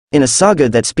In a saga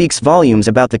that speaks volumes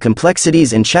about the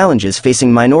complexities and challenges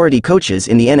facing minority coaches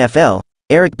in the NFL,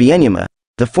 Eric Bieniemy,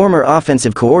 the former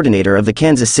offensive coordinator of the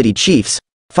Kansas City Chiefs,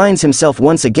 finds himself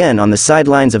once again on the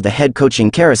sidelines of the head coaching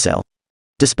carousel.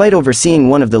 Despite overseeing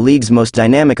one of the league's most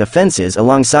dynamic offenses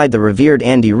alongside the revered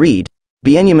Andy Reid,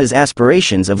 Bieniemy's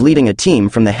aspirations of leading a team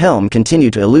from the helm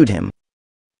continue to elude him.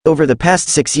 Over the past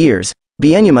 6 years,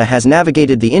 Bieniemy has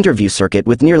navigated the interview circuit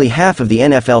with nearly half of the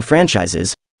NFL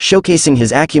franchises, showcasing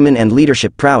his acumen and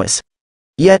leadership prowess.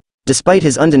 Yet, despite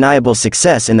his undeniable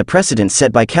success and the precedent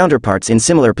set by counterparts in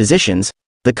similar positions,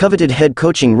 the coveted head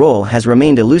coaching role has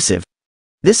remained elusive.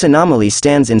 This anomaly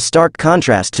stands in stark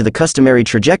contrast to the customary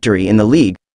trajectory in the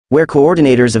league, where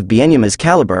coordinators of Bieniemy's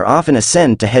caliber often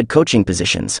ascend to head coaching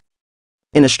positions.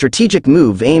 In a strategic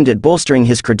move aimed at bolstering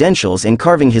his credentials and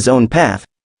carving his own path,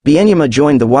 Bieniemy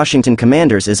joined the Washington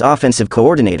Commanders as offensive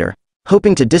coordinator,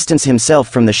 hoping to distance himself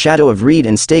from the shadow of Reid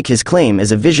and stake his claim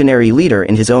as a visionary leader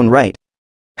in his own right.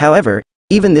 However,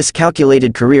 even this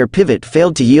calculated career pivot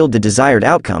failed to yield the desired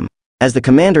outcome, as the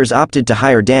Commanders opted to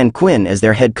hire Dan Quinn as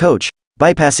their head coach,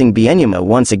 bypassing Bieniemy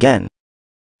once again.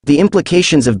 The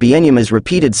implications of Bieniemy's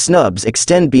repeated snubs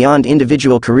extend beyond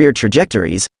individual career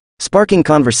trajectories, sparking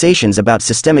conversations about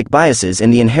systemic biases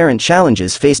and the inherent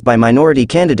challenges faced by minority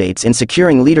candidates in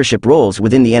securing leadership roles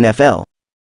within the NFL.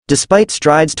 Despite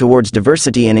strides towards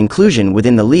diversity and inclusion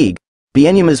within the league,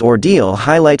 Bieniemy's ordeal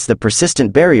highlights the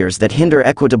persistent barriers that hinder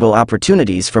equitable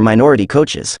opportunities for minority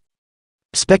coaches.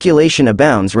 Speculation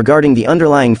abounds regarding the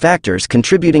underlying factors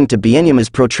contributing to Bieniemy's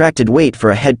protracted wait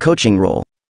for a head coaching role.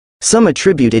 Some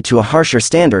attribute it to a harsher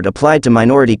standard applied to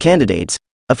minority candidates,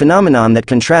 a phenomenon that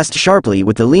contrasts sharply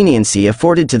with the leniency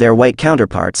afforded to their white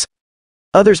counterparts.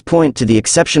 Others point to the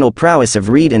exceptional prowess of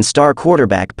Reid and star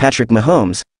quarterback Patrick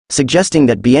Mahomes, suggesting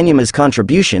that Bieniemy's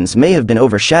contributions may have been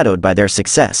overshadowed by their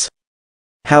success.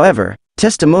 However,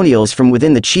 testimonials from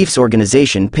within the Chiefs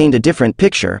organization paint a different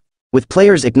picture, with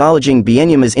players acknowledging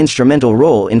Bieniemy's instrumental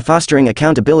role in fostering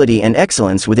accountability and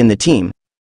excellence within the team.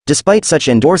 Despite such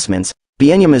endorsements,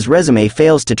 Bieniemy's resume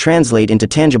fails to translate into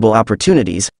tangible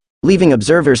opportunities, leaving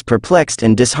observers perplexed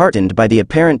and disheartened by the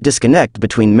apparent disconnect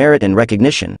between merit and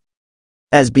recognition.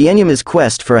 As Bieniemy's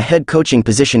quest for a head coaching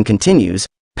position continues,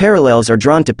 parallels are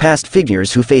drawn to past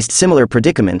figures who faced similar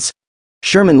predicaments.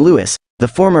 Sherman Lewis, the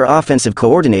former offensive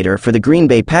coordinator for the Green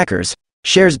Bay Packers,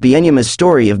 shares Bieniemy's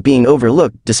story of being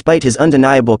overlooked despite his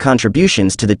undeniable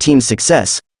contributions to the team's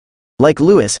success. Like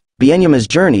Lewis, Bieniemy's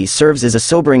journey serves as a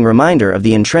sobering reminder of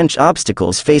the entrenched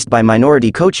obstacles faced by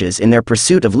minority coaches in their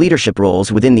pursuit of leadership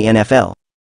roles within the NFL.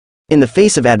 In the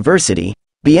face of adversity,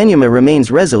 Bieniemy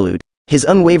remains resolute, his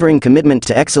unwavering commitment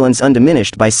to excellence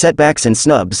undiminished by setbacks and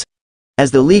snubs. As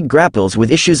the league grapples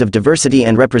with issues of diversity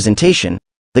and representation,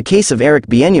 the case of Eric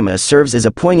Bieniemy serves as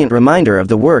a poignant reminder of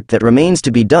the work that remains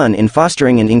to be done in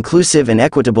fostering an inclusive and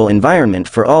equitable environment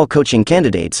for all coaching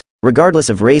candidates, regardless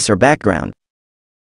of race or background.